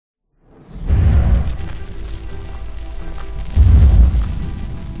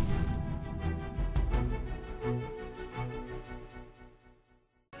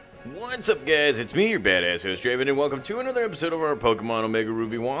What's up, guys? It's me, your badass host, Draven, and welcome to another episode of our Pokemon Omega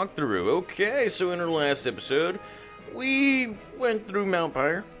Ruby walkthrough. Okay, so in our last episode, we went through Mount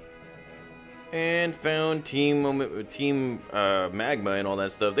Pyre and found Team Magma and all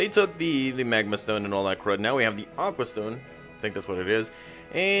that stuff. They took the Magma Stone and all that crud. Now we have the Aqua Stone. I think that's what it is.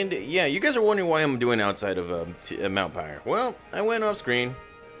 And yeah, you guys are wondering why I'm doing outside of Mount Pyre. Well, I went off screen,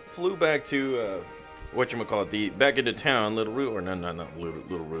 flew back to whatchamacallit, back into town, Little Root, or not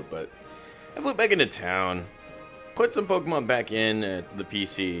Little Root, but I flew back into town, put some Pokemon back in at the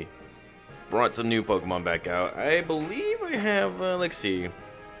PC, brought some new Pokemon back out. I believe I have, let's see,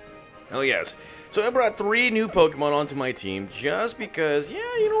 oh yes, so I brought 3 new Pokemon onto my team, just because, yeah,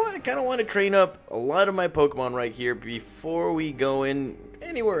 you know what, I kind of want to train up a lot of my Pokemon right here before we go in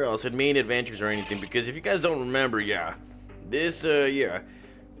anywhere else, in main adventures or anything, because if you guys don't remember, yeah, this,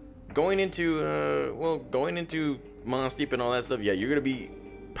 going into Moss Deep and all that stuff, yeah, you're gonna be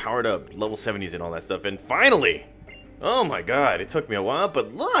powered up, level 70s and all that stuff. And finally, oh my god, it took me a while,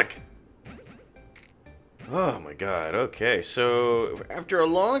 but look! Oh my god, okay, so after a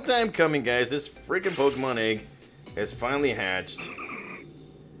long time coming, guys, this freaking Pokemon egg has finally hatched.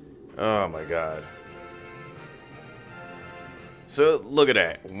 Oh my god. So, look at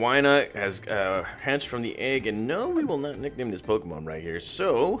that. Wynut has hatched from the egg, and no, we will not nickname this Pokemon right here.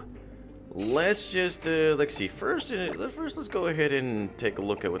 So, let's just, let's see. First, let's go ahead and take a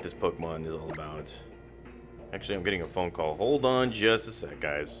look at what this Pokemon is all about. Actually, I'm getting a phone call. Hold on just a sec,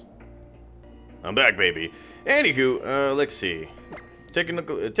 guys. I'm back, baby. Anywho, let's see. Taking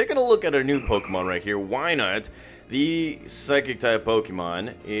a look at our new Pokemon right here. Wynut, the Psychic-type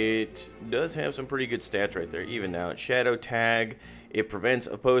Pokemon. It does have some pretty good stats right there. Even now, Shadow Tag. It prevents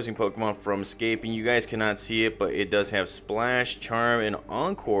opposing Pokemon from escaping. You guys cannot see it, but it does have Splash, Charm, and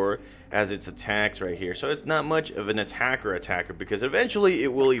Encore as its attacks right here. So it's not much of an attacker, because eventually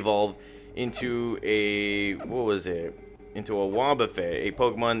it will evolve into a, into a Wobbuffet, a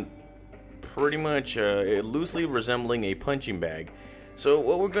Pokemon pretty much loosely resembling a punching bag. So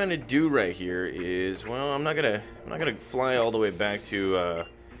what we're going to do right here is, well, I'm not gonna fly all the way back to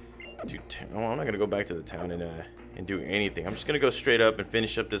I'm not gonna go back to the town and do anything. I'm just gonna go straight up and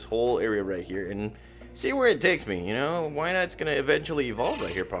finish up this whole area right here and see where it takes me. You know, why not? It's gonna eventually evolve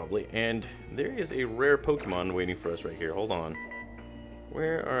right here probably. And there is a rare Pokemon waiting for us right here. Hold on.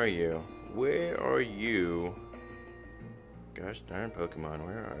 Where are you? Where are you? Gosh darn Pokemon,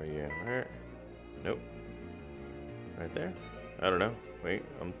 where are you? Where? Nope. Right there? I don't know. Wait,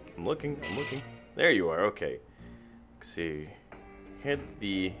 I'm looking. There you are. Okay. Let's see. Hit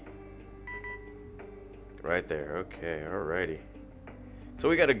the right there. Okay, alrighty. So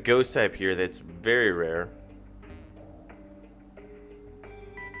we got a ghost type here that's very rare.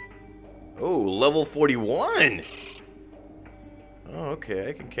 Oh, level 41. Oh, okay.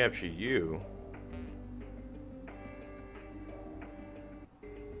 I can capture you.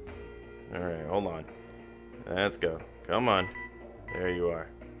 Alright, hold on. Let's go. Come on. There you are.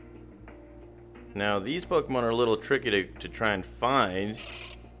 Now, these Pokemon are a little tricky to try and find,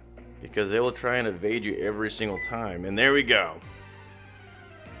 because they will try and evade you every single time. And there we go.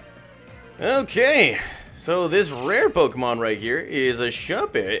 Okay, so this rare Pokemon right here is a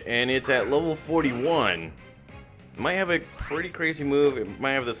Shuppet, and it's at level 41. It might have a pretty crazy move, it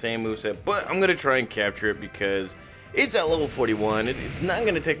might have the same moveset, but I'm going to try and capture it because it's at level 41. It's not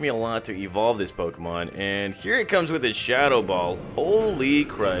going to take me a lot to evolve this Pokemon, and here it comes with its Shadow Ball. Holy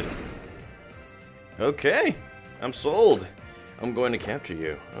crud. Okay, I'm sold. I'm going to capture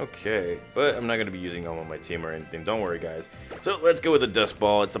you. Okay, but I'm not going to be using them on my team or anything. Don't worry, guys. So let's go with the Dust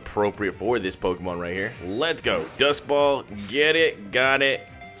Ball. It's appropriate for this Pokemon right here. Let's go. Dust Ball. Get it. Got it.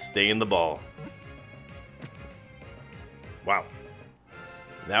 Stay in the ball. Wow.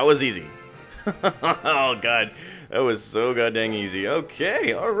 That was easy. Oh, God. That was so goddamn easy. Okay,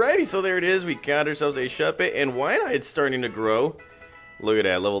 alrighty. So there it is. We got ourselves a Shuppet. And Wynut, it's starting to grow. Look at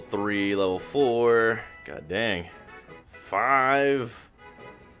that. Level 3, level 4. God dang. 5.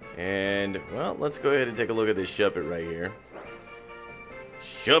 And, well, let's go ahead and take a look at this Shuppet right here.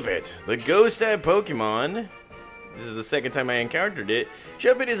 Shuppet, the ghost-type Pokemon. This is the second time I encountered it.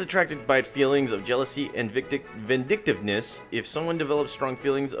 Shuppet is attracted by feelings of jealousy and vindictiveness. If someone develops strong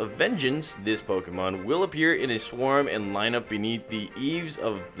feelings of vengeance, this Pokemon will appear in a swarm and line up beneath the eaves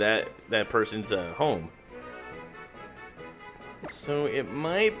of that person's home. So it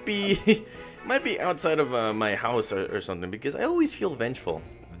might be outside of my house or something, because I always feel vengeful.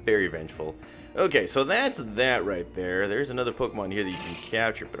 Very vengeful. Okay, so that's that right there. There's another Pokemon here that you can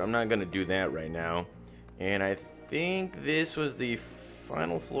capture, but I'm not going to do that right now. And I think this was the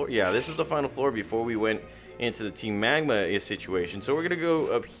final floor. Yeah, this is the final floor before we went into the Team Magma situation. So we're gonna go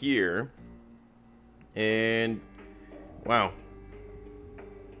up here, and wow,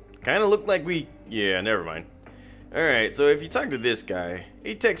 kind of looked like we, yeah, never mind. Alright, so if you talk to this guy,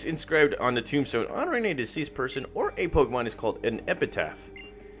 a text inscribed on the tombstone honoring a deceased person or a Pokemon is called an epitaph.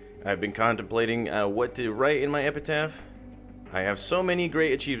 I've been contemplating what to write in my epitaph. I have so many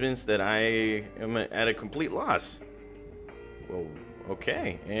great achievements that I am at a complete loss. Well,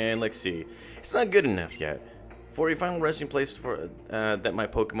 okay, and let's see. It's not good enough yet. For a final resting place for that my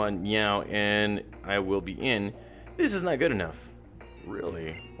Pokemon Meow and I will be in, this is not good enough.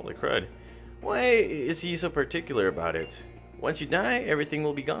 Really? Holy crud. Why is he so particular about it? Once you die, everything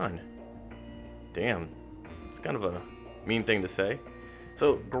will be gone. Damn. It's kind of a mean thing to say.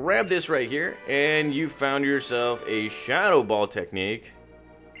 So, grab this right here, and you found yourself a Shadow Ball technique.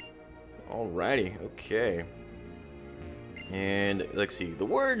 Alrighty, okay. And, let's see. The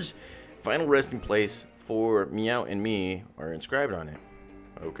words, final resting place for Meow and me are inscribed on it.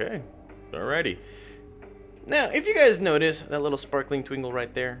 Okay. Alrighty. Now, if you guys notice that little sparkling twinkle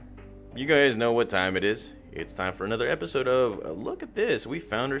right there, you guys know what time it is. It's time for another episode of look at this. We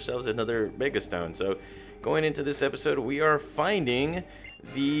found ourselves another Mega Stone. So going into this episode, we are finding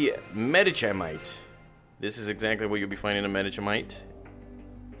the Medichamite. This is exactly what you'll be finding, a Medichamite.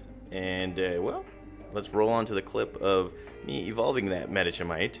 And well, let's roll on to the clip of me evolving that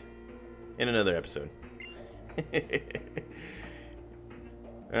Medichamite in another episode.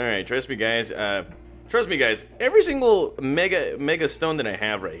 Alright, trust me guys, every single mega stone that I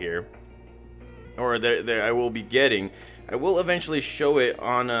have right here, or that I will be getting, I will eventually show it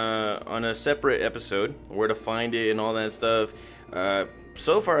on a separate episode, where to find it and all that stuff.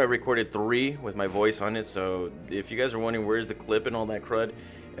 So far I recorded 3 with my voice on it, so if you guys are wondering where's the clip and all that crud,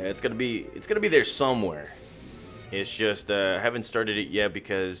 it's gonna be there somewhere. It's just I haven't started it yet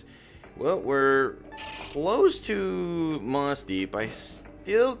because, well, we're close to Moss Deep. I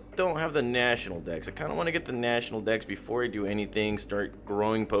still don't have the National Dex. I kind of want to get the National Dex before I do anything, start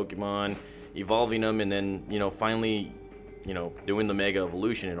growing Pokemon, evolving them, and then, you know, finally, you know, doing the Mega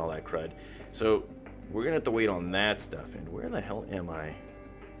Evolution and all that crud. So, we're going to have to wait on that stuff. And where the hell am I?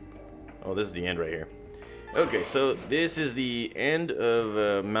 Oh, this is the end right here. Okay, so this is the end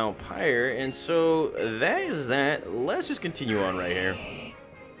of Mount Pyre, and so that is that. Let's just continue on right here.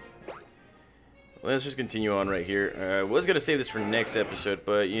 Let's just continue on right here. I was going to save this for next episode,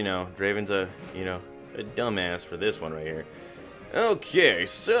 but, you know, Draven's a dumbass for this one right here. Okay,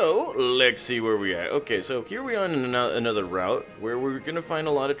 so let's see where we at. Okay, so here we are on another route where we're going to find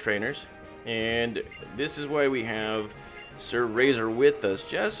a lot of trainers. And this is why we have Sir Razor with us,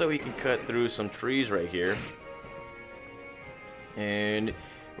 just so he can cut through some trees right here. And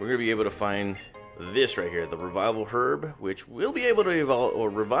we're going to be able to find this right here, the Revival Herb, which will be able to evolve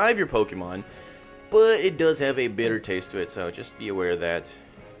or revive your Pokemon. But it does have a bitter taste to it, so just be aware that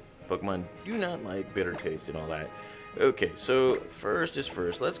Pokemon do not like bitter taste and all that. Okay, so first is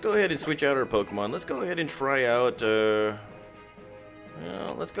first. Let's go ahead and switch out our Pokemon. Let's go ahead and try out,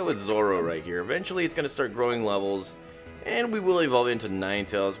 let's go with Zoro right here. Eventually it's going to start growing levels, and we will evolve into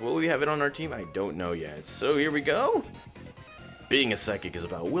Ninetales. Will we have it on our team? I don't know yet. So here we go. Being a Psychic is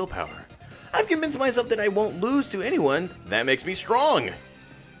about willpower. I've convinced myself that I won't lose to anyone. That makes me strong.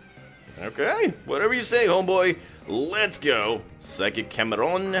 Okay, whatever you say, homeboy. Let's go. Psychic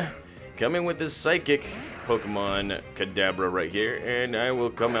Cameron. Coming with this Psychic Pokemon Kadabra right here. And I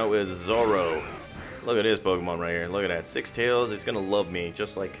will come out with Zoro. Look at this Pokemon right here. Look at that. 6 tails. It's going to love me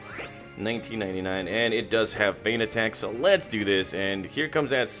just like 1999. And it does have Feint Attack. So let's do this. And here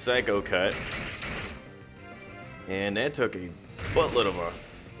comes that Psycho Cut. And that took a buttload of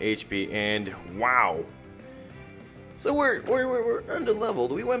HP. And wow. So we're underleveled.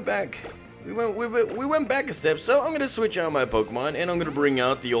 We went back. We went back a step. So I'm gonna switch out my Pokemon, and I'm gonna bring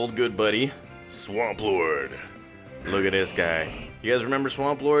out the old good buddy, Swamplord. Look at this guy. You guys remember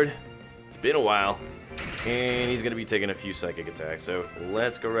Swamplord? It's been a while, and he's gonna be taking a few psychic attacks. So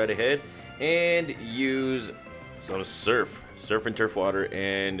let's go right ahead and use some Surf and Turf Water,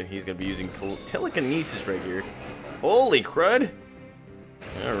 and he's gonna be using Telekinesis right here. Holy crud!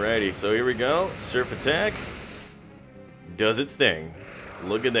 Alrighty, so here we go. Surf attack. Does its thing.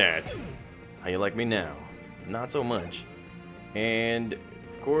 Look at that. How you like me now? Not so much. And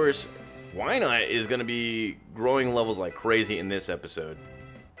of course, Wynot is going to be growing levels like crazy in this episode.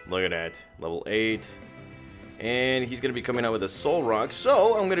 Look at that. Level 8. And he's going to be coming out with a Soul Rock.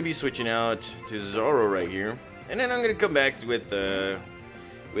 So I'm going to be switching out to Zoro right here. And then I'm going to come back with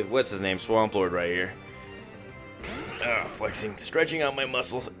what's his name? Swamplord right here. Flexing, stretching out my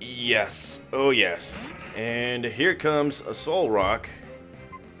muscles. Yes. Oh yes. And here comes a Soul Rock.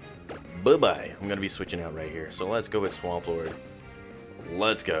 bye-bye. I'm going to be switching out right here. So let's go with Swampert.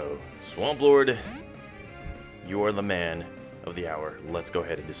 Let's go. Swampert, you are the man of the hour. Let's go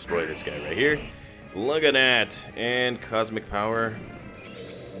ahead and destroy this guy right here. Look at that. And Cosmic Power.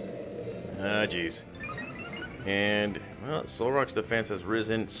 Ah, jeez. And, well, Solrock's defense has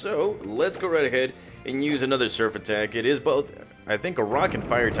risen. So, let's go right ahead and use another Surf Attack. It is both, I think, a Rock and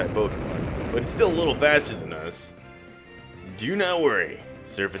Fire type Pokemon. But it's still a little faster than us. Do not worry.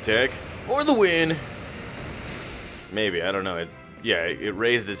 Surf Attack for the win. Maybe, I don't know. It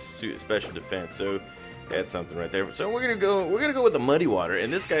raised its special defense, so that's something right there. So we're gonna go with the Muddy Water,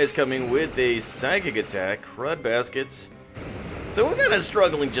 and this guy is coming with a Psychic Attack, Crud Baskets. So we're kind of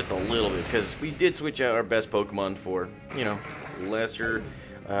struggling just a little bit because we did switch out our best Pokemon for, you know, less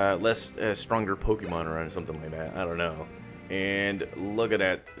stronger Pokemon or something like that. I don't know. And look at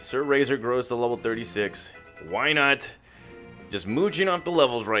that, Sir Razor grows to level 36. Why not? Just mooching off the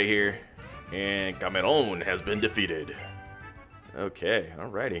levels right here. And Cameron has been defeated. Okay,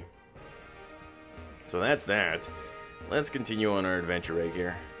 alrighty. So that's that. Let's continue on our adventure right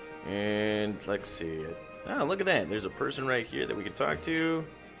here. And let's see. Oh, look at that. There's a person right here that we can talk to.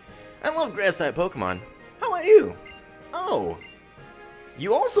 I love grass-type Pokemon. How about you? Oh.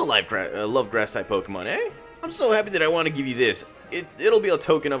 You also love grass-type Pokemon, eh? I'm so happy that I want to give you this. It'll be a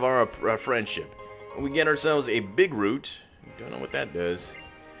token of our friendship. We get ourselves a big root. Don't know what that does.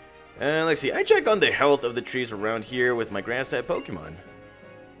 Let's see. I check on the health of the trees around here with my grass-type Pokemon.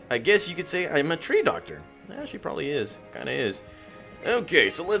 I guess you could say I'm a tree doctor. Yeah, she probably is. Kinda is. Okay,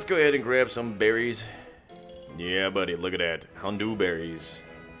 so let's go ahead and grab some berries. Yeah, buddy, look at that. Houndour berries.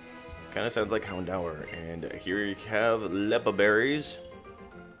 Kinda sounds like Houndour. And here you have Lepa berries.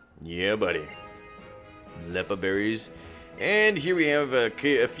 Yeah, buddy. Lepa berries. And here we have a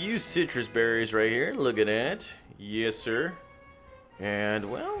few citrus berries right here. Look at that. Yes, sir. And,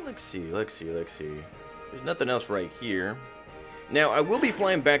 well, let's see. There's nothing else right here. Now, I will be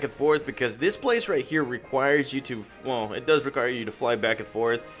flying back and forth because this place right here requires you to, well, it does require you to fly back and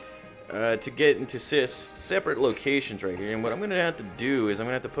forth to get into separate locations right here. And what I'm going to have to do is I'm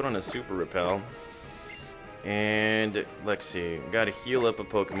going to have to put on a Super Repel. And, let's see. Got to heal up a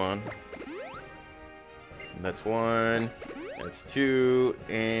Pokemon. That's one. That's two.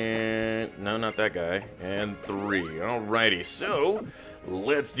 And, no, not that guy. And three. Alrighty, so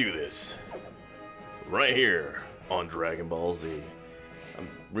let's do this. Right here on Dragon Ball Z. I'm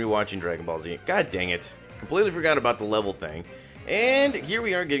rewatching Dragon Ball Z. God dang it. Completely forgot about the level thing. And here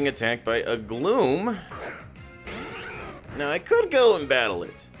we are getting attacked by a Gloom. Now, I could go and battle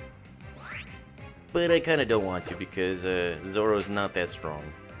it. But I kind of don't want to because Zoro's not that strong.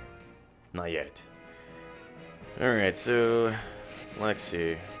 Not yet. Alright, so let's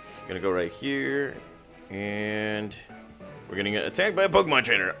see. I'm gonna go right here. And we're gonna get attacked by a Pokemon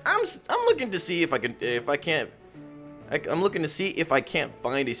trainer. I'm looking to see if I'm looking to see if I can't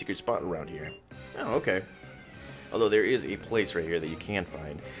find a secret spot around here. Oh, okay. Although there is a place right here that you can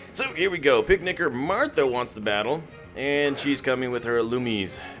find. So here we go. Picnicker Martha wants the battle, and she's coming with her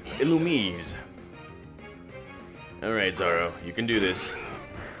Illumise. Alright, Zoro, you can do this.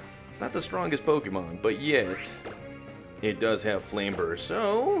 It's not the strongest Pokemon, but yet it does have Flame Burst.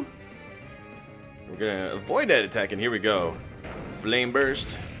 So we're gonna avoid that attack, and here we go. Flame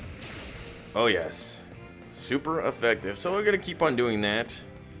Burst. Oh yes. Super effective. So we're gonna keep on doing that.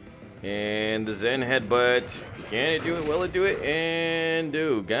 And the Zen Headbutt. Can it do it? Will it do it? And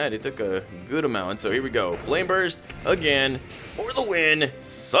oh god, it took a good amount. So here we go. Flame Burst again for the win.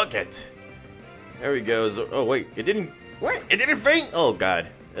 Suck it. There we go. Oh wait, it didn't. What? It didn't faint. Oh god.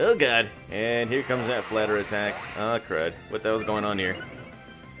 Oh god. And here comes that flatter attack. Oh crud. What the hell's going on here?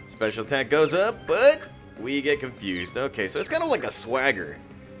 Special attack goes up, but we get confused. Okay, so it's kind of like a swagger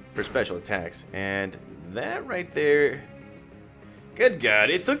for special attacks. And that right there. Good god,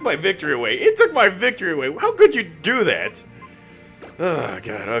 it took my victory away. It took my victory away. How could you do that? Oh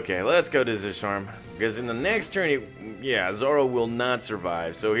god, okay, let's go to Zisharm. Because in the next turn, yeah, Zoro will not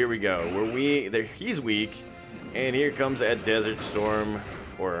survive. So here we go. He's weak. And here comes that Desert Storm,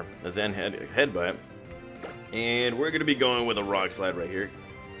 or a Zen Headbutt. And we're going to be going with a Rock Slide right here.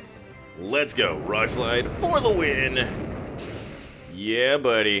 Let's go. Rock Slide for the win. Yeah,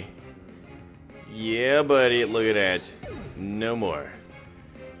 buddy. Yeah, buddy. Look at that. No more.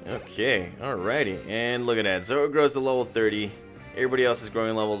 Okay, alrighty. And look at that. Zoro grows to level 30. Everybody else is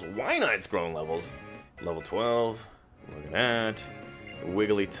growing levels. Wynight's growing levels. Level 12. Look at that.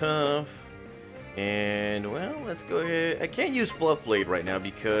 Wigglytuff. And, well, let's go ahead. I can't use Fluff Blade right now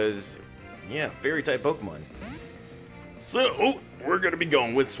because, yeah, Fairy-type Pokemon. So, we're going to be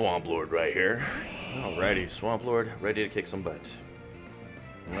going with Swamplord right here. Alrighty, Swamplord, ready to kick some butt.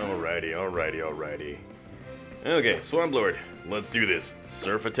 Alrighty, alrighty, alrighty. Okay, Swamplord, let's do this.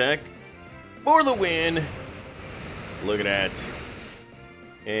 Surf attack for the win. Look at that.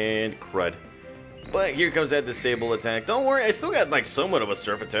 And crud. But here comes that disable attack. Don't worry, I still got like somewhat of a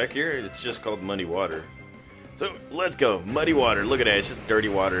surf attack here. It's just called muddy water. So let's go. Muddy water. Look at that. It's just dirty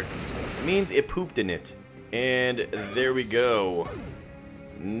water. It means it pooped in it. And there we go.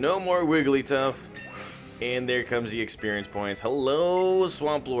 No more Wigglytuff. And there comes the experience points. Hello,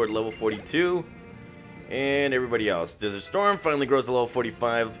 Swamplord, level 42. And everybody else. Desert Storm finally grows to level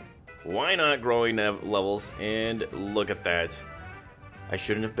 45. Why not growing levels? And look at that. I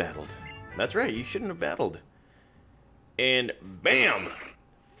shouldn't have battled. That's right, you shouldn't have battled. And bam!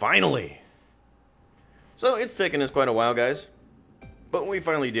 Finally! So it's taken us quite a while, guys. But we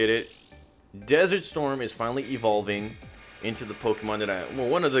finally did it. Desert Storm is finally evolving into the Pokemon that well,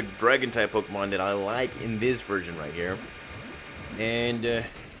 one of the Dragon-type Pokemon that I like in this version right here. And,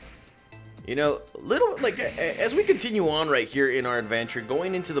 you know, as we continue on right here in our adventure,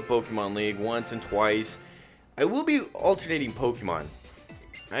 going into the Pokemon League once and twice, I will be alternating Pokemon.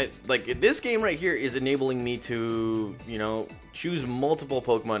 This game right here is enabling me to, you know, choose multiple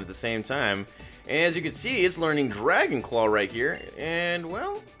Pokemon at the same time. And as you can see, it's learning Dragon Claw right here. And,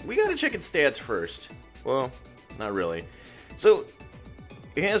 well, we gotta check its stats first. Well, not really. So,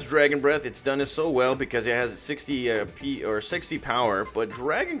 it has Dragon Breath. It's done it so well because it has 60 power. But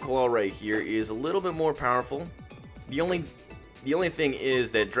Dragon Claw right here is a little bit more powerful. The only thing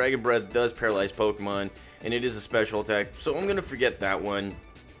is that Dragon Breath does paralyze Pokemon, and it is a special attack. So I'm gonna forget that one.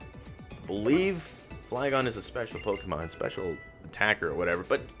 I believe Flygon is a special Pokemon, special attacker or whatever.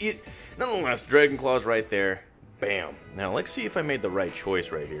 But nonetheless, Dragon Claw's right there. Bam. Now let's see if I made the right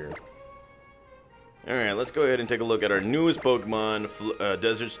choice right here. Alright, let's go ahead and take a look at our newest Pokemon,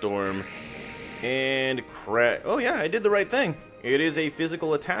 Desert Storm. And oh yeah, I did the right thing. It is a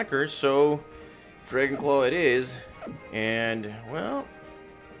physical attacker, so Dragon Claw it is. And, well,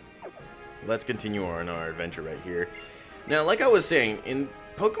 let's continue on our adventure right here. Now, like I was saying, in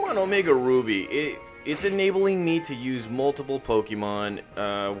Pokemon Omega Ruby, it's enabling me to use multiple Pokemon,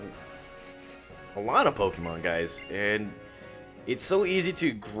 a lot of Pokemon, guys, and it's so easy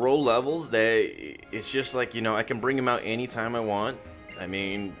to grow levels that it's just like, you know, I can bring them out anytime I want. I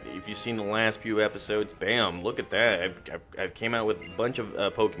mean, if you've seen the last few episodes, bam, look at that. I've came out with a bunch of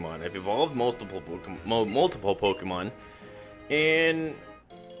Pokemon. I've evolved multiple Pokemon, and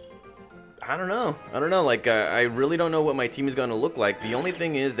I don't know, like, I really don't know what my team is going to look like. The only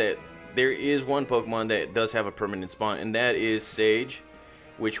thing is that there is one Pokemon that does have a permanent spawn, and that is Sage,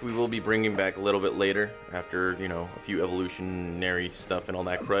 which we will be bringing back a little bit later, after, you know, a few evolutionary stuff and all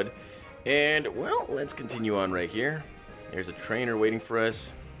that crud. And, well, let's continue on right here. There's a trainer waiting for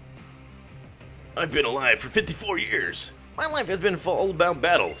us. I've been alive for 54 years. My life has been all about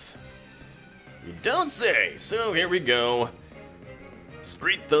battles. You don't say. So here we go.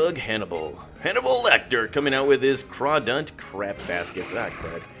 Street Thug Hannibal. Hannibal Lecter coming out with his Crawdunt crap baskets. Ah,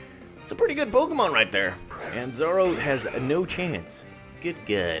 crud. It's a pretty good Pokemon right there. And Zoro has no chance. Good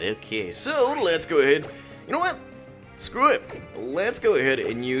God. Okay, so let's go ahead. You know what? Screw it. Let's go ahead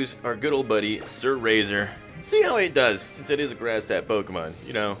and use our good old buddy, Sir Razor. See how it does, since it is a grass-type Pokemon.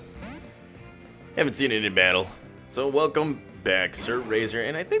 You know, haven't seen it in battle. So welcome back, Sir Razor.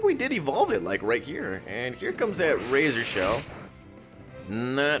 And I think we did evolve it, like, right here. And here comes that Razor Shell.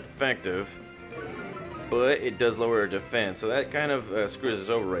 Not effective, but it does lower our defense. So that kind of screws us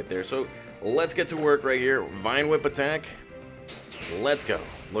over right there. So let's get to work right here. Vine Whip attack. Let's go.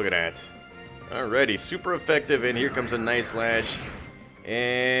 Look at that. Alrighty, super effective. And here comes a nice slash.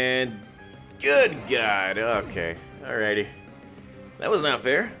 And good God. Okay. Alrighty. That was not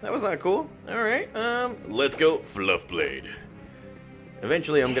fair. That was not cool. Alright. Let's go Fluff Blade.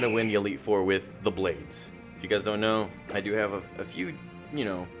 Eventually, I'm going to win the Elite Four with the Blades. If you guys don't know, I do have a few, you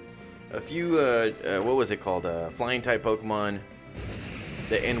know, what was it called? Flying type Pokemon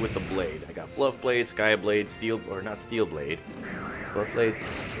that end with the Blade. I got Fluff Blade, Sky Blade, not Steel Blade. Fluff Blade,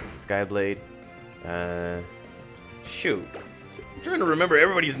 Sky Blade. Shoot. I'm trying to remember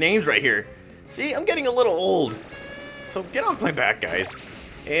everybody's names right here. See, I'm getting a little old. So get off my back, guys.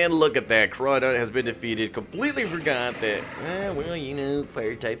 And look at that. Crawdaunt has been defeated. Completely forgot that, well, you know,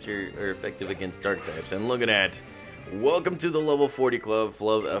 fire types are effective against dark types. And look at that. Welcome to the level 40 club,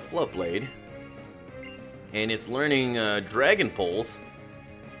 Fluff Blade. And it's learning Dragon Pulse.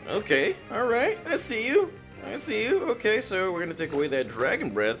 Okay, alright. I see you. I see you. Okay, so we're going to take away that Dragon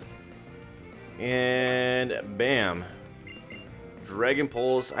Breath. And bam. Dragon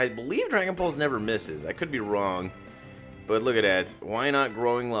Pulse. I believe Dragon Pulse never misses. I could be wrong. But look at that. Why not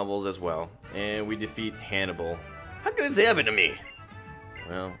growing levels as well? And we defeat Hannibal. How could this happen to me?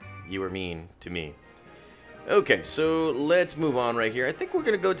 well, you were mean to me. Okay, so let's move on right here. I think we're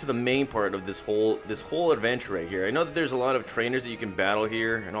gonna go to the main part of this whole adventure right here. I know that there's a lot of trainers that you can battle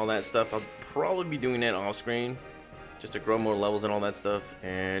here and all that stuff. I'll probably be doing that off screen just to grow more levels and all that stuff.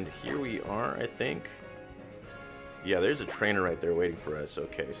 And here we are, I think. Yeah, there's a trainer right there waiting for us.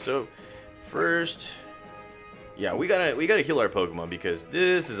 Okay, so first, yeah, we gotta heal our Pokemon because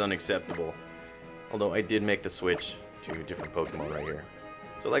this is unacceptable. Although I did make the switch to different Pokemon right here.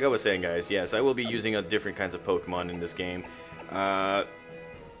 So like I was saying, guys, yes, I will be using different kinds of Pokemon in this game.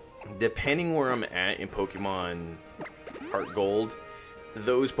 Depending where I'm at in Pokemon Heart Gold,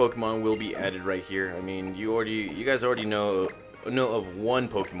 those Pokemon will be added right here. I mean, you guys already know of one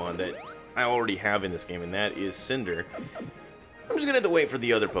Pokemon that I already have in this game, and that is Cinder. I'm just gonna have to wait for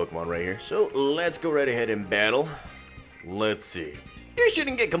the other Pokemon right here. So let's go right ahead and battle. Let's see. You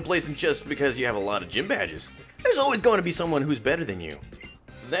shouldn't get complacent just because you have a lot of gym badges. There's always going to be someone who's better than you.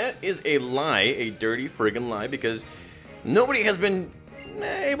 That is a lie, a dirty friggin' lie, because nobody has been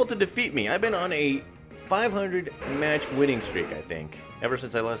able to defeat me. I've been on a 500 match winning streak, I think, ever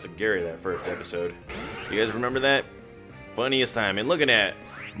since I lost to Gary that first episode. You guys remember that? Funniest time. And look at that.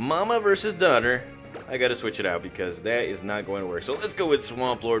 Mama versus daughter. I gotta switch it out because that is not going to work. So let's go with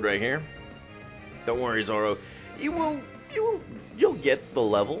Swamp Lord right here. Don't worry, Zoro. You'll get the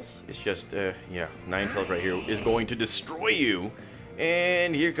levels. It's just, yeah, Ninetales right here is going to destroy you.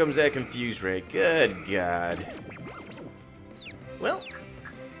 And here comes that Confuse Ray. Good God. Well,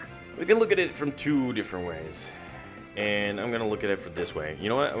 we can look at it from two different ways. And I'm going to look at it for this way. You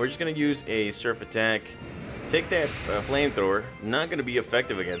know what? We're just going to use a Surf Attack. Take that Flamethrower. Not going to be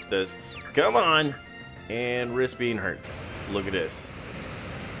effective against us. Come on. And risk being hurt. Look at this.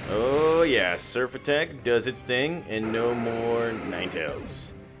 Oh yeah, Surf Attack does its thing, and no more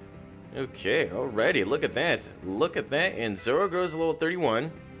Ninetales. Okay, alrighty, look at that. Look at that, and Zoro grows to level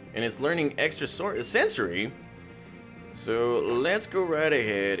 31, and it's learning extra sensory. So let's go right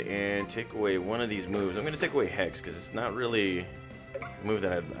ahead and take away one of these moves. I'm going to take away Hex, because it's not really a move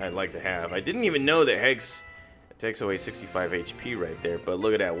that I'd like to have. I didn't even know that Hex takes away 65 HP right there, but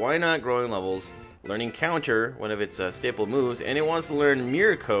look at that. Why not growing levels? Learning Counter, one of its staple moves, and it wants to learn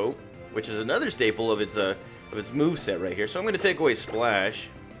Miracle, which is another staple of its move set right here. So I'm going to take away Splash.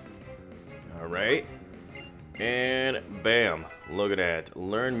 All right, and bam! Look at that.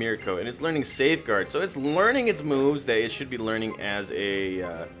 Learn Miracle, and it's learning Safeguard. So it's learning its moves that it should be learning as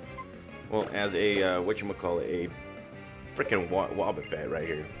a, whatchamacallit, a freaking Wobbuffet right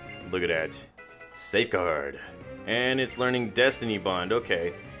here. Look at that. Safeguard, and it's learning Destiny Bond.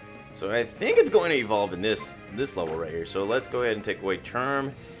 Okay. So I think it's going to evolve in this level right here. So let's go ahead and take away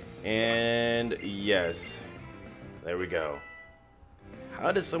Charm. And yes. There we go.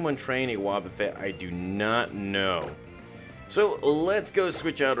 How does someone train a Wobbuffet? I do not know. So let's go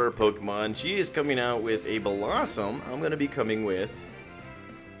switch out our Pokemon. She is coming out with a Blossom. I'm going to be coming with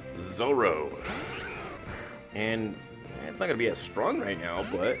Zoro. And it's not going to be as strong right now,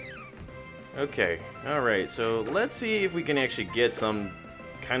 but okay. Alright, so let's see if we can actually get some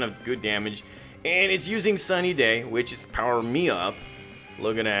kind of good damage. And it's using Sunny Day, which is powering me up.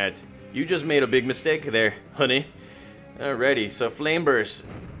 Look at that. You just made a big mistake there, honey. Alrighty, so Flame Burst.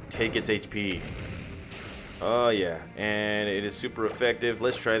 Take its HP. Oh yeah, and it is super effective.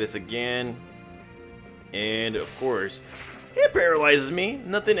 Let's try this again. And of course, it paralyzes me.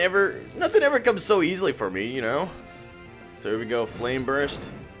 Nothing ever comes so easily for me, you know. So here we go, Flame Burst.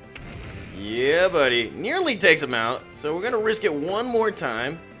 Yeah, buddy. Nearly takes him out. So we're going to risk it one more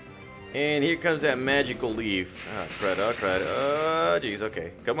time. And here comes that Magical Leaf. Oh, crud. Oh, crud. Oh, jeez.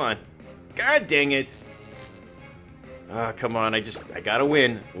 Okay. Come on. God dang it. Ah, come on. I got to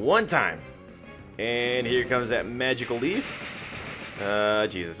win one time. And here comes that Magical Leaf.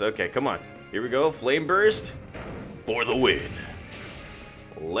 Jesus. Okay, come on. Here we go. Flame Burst for the win.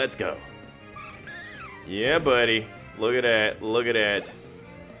 Let's go. Yeah, buddy. Look at that. Look at that.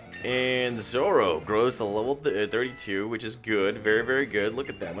 And Zoro grows to level 32, which is good. Very, very good. Look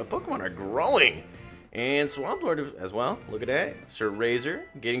at that. My Pokemon are growing. And Swamp Lord as well. Look at that. Sir Razor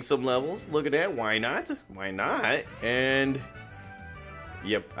getting some levels. Look at that. Why not? Why not? And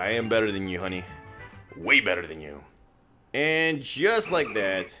yep, I am better than you, honey. Way better than you. And just like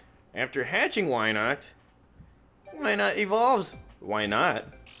that, after hatching Why Not evolves. Why not?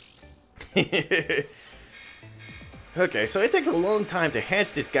 Okay, so it takes a long time to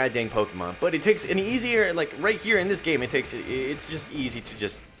hatch this goddamn Pokemon, but it takes an easier, like right here in this game, it's just easy to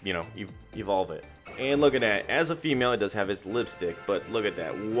just, you know, evolve it. And look at that. As a female, it does have its lipstick, but look at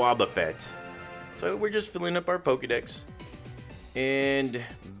that. Wobbuffet. So we're just filling up our Pokedex. And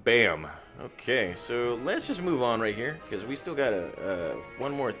bam. Okay, so let's just move on right here, because we still got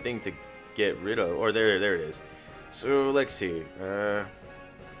one more thing to get rid of. Or there it is. So let's see.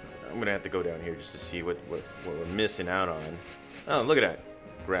 I'm gonna have to go down here just to see what we're missing out on. Oh, look at that!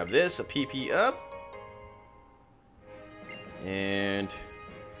 Grab this, a PP up, and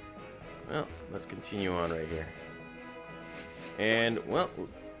well, let's continue on right here. And well,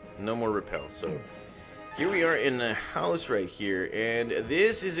 no more repel. So here we are in the house right here, and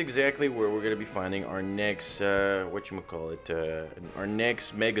this is exactly where we're going to be finding our next, whatchamacallit, our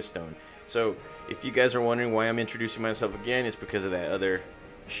next Megastone. So, if you guys are wondering why I'm introducing myself again, it's because of that other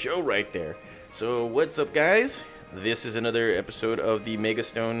show right there. So, what's up, guys? This is another episode of the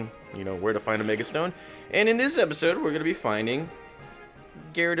Megastone, you know, where to find a Megastone. And in this episode, we're going to be finding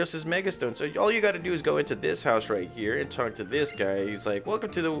Gyarados' Megastone. So all you got to do is go into this house right here and talk to this guy. He's like,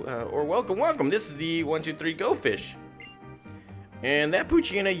 welcome to the, welcome. This is the 1, 2, 3 Go Fish. And that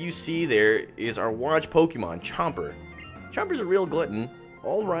Poochyena you see there is our watch Pokemon, Chomper. Chomper's a real glutton,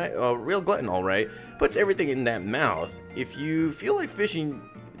 all right. Puts everything in that mouth. If you feel like fishing,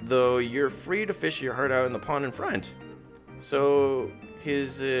 though, you're free to fish your heart out in the pond in front. So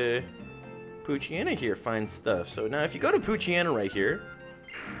his Poochyena here finds stuff. So now if you go to Poochyena right here,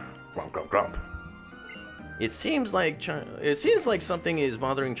 grump, grump, grump. It seems like something is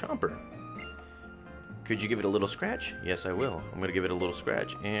bothering Chomper. Could you give it a little scratch? Yes, I will. I'm gonna give it a little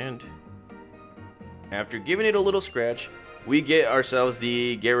scratch, and after giving it a little scratch, we get ourselves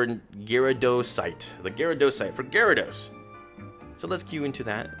the Gyarados the Gyarados for Gyarados. So let's cue into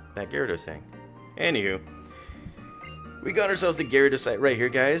that Gyarados thing. Anywho, we got ourselves the Gyarados right here,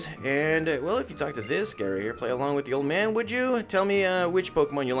 guys. And, well, if you talk to this guy right here, play along with the old man, would you? Tell me which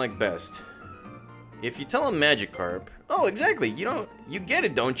Pokemon you like best. If you tell him Magikarp... Oh, exactly. You get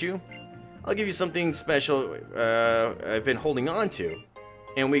it, don't you? I'll give you something special I've been holding on to.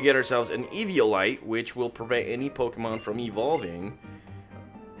 And we get ourselves an Eviolite, which will prevent any Pokemon from evolving.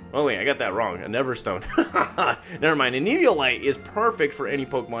 Oh, wait, I got that wrong. A Neverstone. Never mind. An Eviolite is perfect for any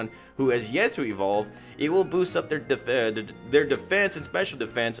Pokemon who has yet to evolve. It will boost up their defense and special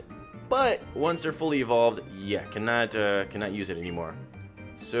defense, but once they're fully evolved, yeah, cannot use it anymore.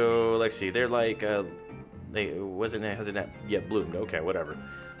 So let's see. They're like hasn't that yet bloomed? Okay, whatever.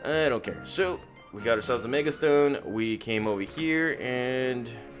 I don't care. So we got ourselves a Megastone. We came over here, and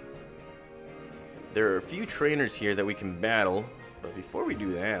there are a few trainers here that we can battle. But before we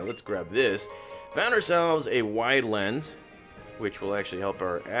do that, let's grab this. Found ourselves a wide lens, which will actually help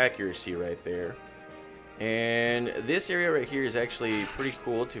our accuracy right there. And this area right here is actually pretty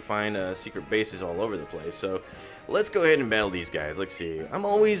cool to find secret bases all over the place. So let's go ahead and battle these guys. Let's see. I'm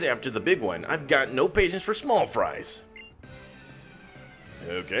always after the big one. I've got no patience for small fries.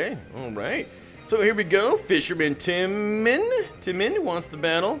 Okay, alright. So here we go. Fisherman Timon wants the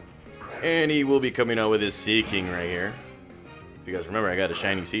battle. And he will be coming out with his Seeking right here. If you guys remember, I got a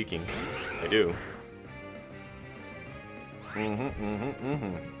shiny Seeking. I do.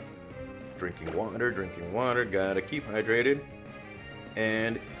 Drinking water, gotta keep hydrated.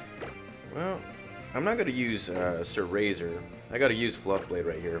 And, well, I'm not gonna use Sir Razor. I gotta use Fluffblade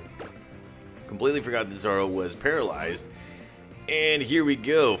right here. Completely forgot that Zoro was paralyzed. And here we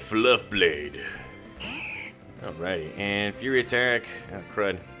go, Fluffblade. Alrighty, and Fury Attack. Oh,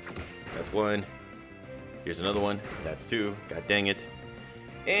 crud. That's one. Here's another one. That's two. God dang it.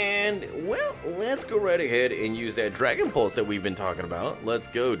 And, well, let's go right ahead and use that Dragon Pulse that we've been talking about. Let's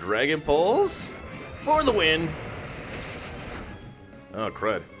go. Dragon Pulse for the win. Oh,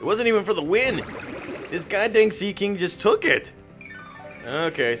 crud. It wasn't even for the win. This goddamn Seeking just took it.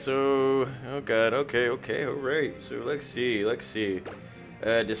 Okay, so... Oh, God. Okay. Alright. So, let's see.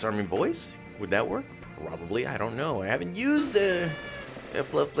 Disarming Voice? Would that work? Probably. I don't know. I haven't used a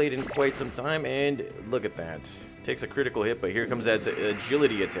Fluffblade in quite some time, and look at that. Takes a critical hit, but here comes that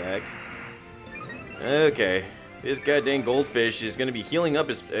agility attack. Okay, this goddamn goldfish is going to be healing up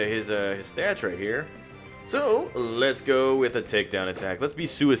his stats right here. So let's go with a takedown attack. Let's be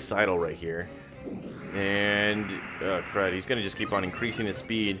suicidal right here. And oh crud, he's going to just keep on increasing his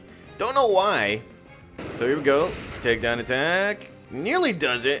speed. Don't know why. So here we go. Takedown attack. Nearly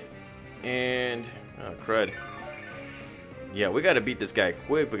does it. And oh crud. Yeah, we got to beat this guy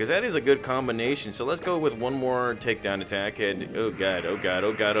quick because that is a good combination. So let's go with one more takedown attack. And oh god.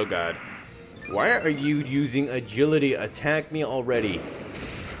 Why are you using agility? Attack me already.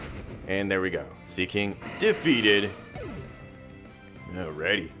 And there we go. Seeking defeated.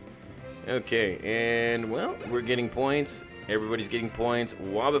 Alrighty. Okay, and well, we're getting points. Everybody's getting points.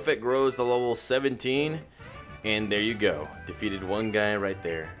 Wobbuffet grows to level 17. And there you go. Defeated one guy right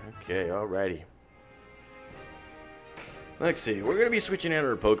there. Okay, alrighty. Let's see. We're going to be switching out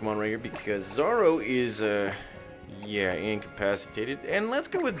our Pokemon right here because Zoro is, yeah, incapacitated. And let's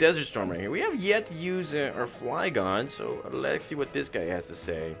go with Desert Storm right here. We have yet to use our Flygon, so let's see what this guy has to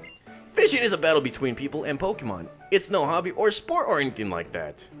say. Fishing is a battle between people and Pokemon. It's no hobby or sport or anything like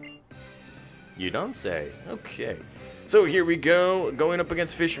that. You don't say. Okay. So here we go, going up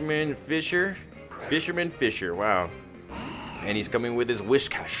against Fisherman Fisher. Wow. And he's coming with his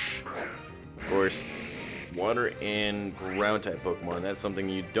Whiscash. Of course, water and ground type Pokemon. That's something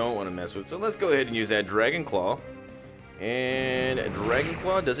you don't want to mess with. So let's go ahead and use that Dragon Claw. And Dragon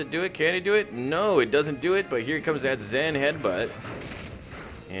Claw, does it do it? Can it do it? No, it doesn't do it, but here comes that Zen Headbutt.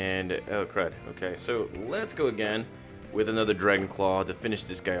 And, oh crud. Okay, so let's go again with another Dragon Claw to finish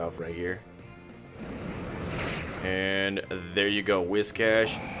this guy off right here. And there you go,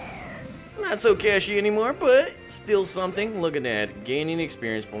 Whiscash. Not so cashy anymore, but still something. Look at that, gaining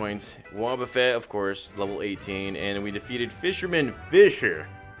experience points. Wobbuffet, of course, level 18. And we defeated Fisherman Fisher.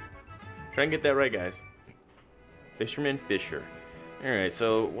 Try and get that right, guys. Fisherman Fisher. Alright,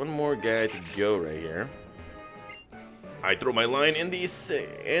 so one more guy to go right here. I throw my line in these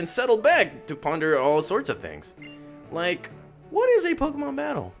and settle back to ponder all sorts of things. Like, what is a Pokemon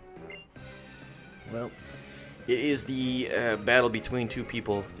battle? Well, it is the battle between two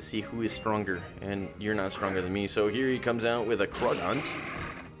people to see who is stronger, and you're not stronger than me. So here he comes out with a Crawdaunt.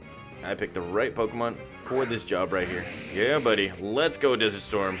 I picked the right Pokemon for this job right here. Yeah, buddy. Let's go, Desert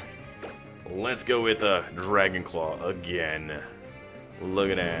Storm. Let's go with a Dragon Claw again. Look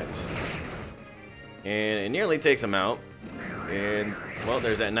at that. And it nearly takes him out. And, well,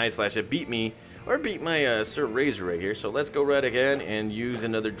 there's that Night Slash that beat me, or beat my Sir Razor right here. So let's go right again and use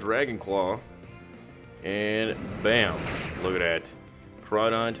another Dragon Claw. And bam. Look at that.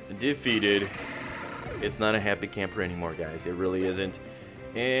 Crawdaunt defeated. It's not a happy camper anymore, guys. It really isn't.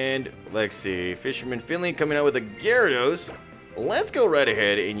 And let's see. Fisherman Finley coming out with a Gyarados. Let's go right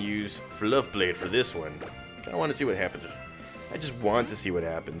ahead and use Fluff Blade for this one. Kind of want to see what happens. I just want to see what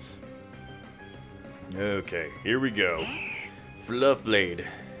happens. Okay, here we go. Fluff Blade.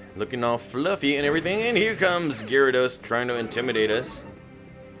 Looking all fluffy and everything. And here comes Gyarados trying to intimidate us.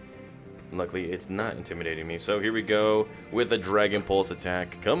 Luckily, it's not intimidating me. So here we go with a Dragon Pulse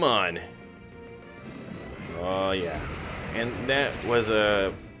attack. Come on. Oh, yeah. And that was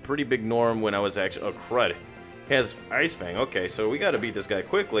a pretty big norm when I was actually... Oh, crud. He has Ice Fang. Okay, so we got to beat this guy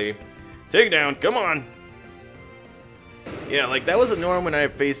quickly. Take it down. Come on. Yeah, like, that was a norm when I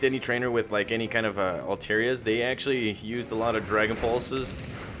faced any trainer with, like, any kind of Alterias. They actually used a lot of Dragon Pulses.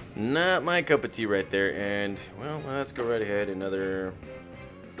 Not my cup of tea right there. And, well, let's go right ahead. Another...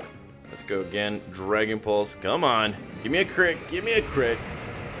 Let's go again. Dragon Pulse. Come on. Give me a crit. Give me a crit.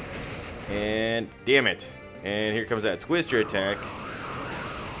 And damn it. And here comes that Twister attack.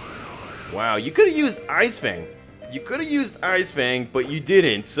 Wow, you could have used Ice Fang. You could have used Ice Fang, but you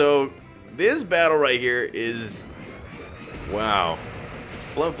didn't. So this battle right here is... Wow.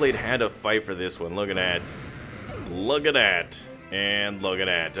 Fluff Blade had to fight for this one. Look at that. Look at that. And look at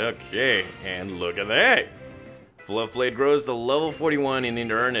that. Okay. And look at that. Fluff Blade grows to level 41 and need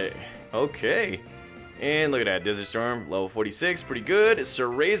to earn it. Okay. And look at that. Desert Storm, level 46. Pretty good. Sir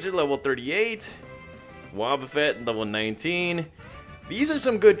Razor, level 38. Wobbuffet, level 19. These are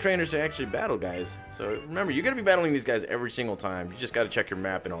some good trainers to actually battle, guys. So remember, you're going to be battling these guys every single time. You just got to check your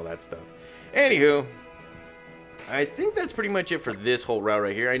map and all that stuff. Anywho, I think that's pretty much it for this whole route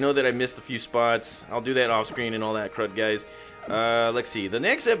right here. I know that I missed a few spots. I'll do that off screen and all that crud, guys. Let's see. The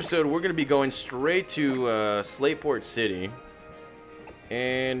next episode, we're going to be going straight to Slateport City.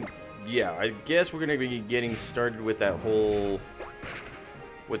 And yeah, I guess we're going to be getting started with that whole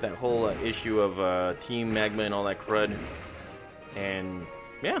issue of Team Magma and all that crud. And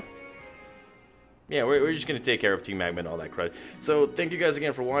yeah, we're just going to take care of Team Magma and all that crud. So thank you guys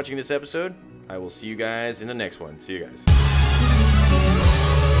again for watching this episode. I will see you guys in the next one. See you guys.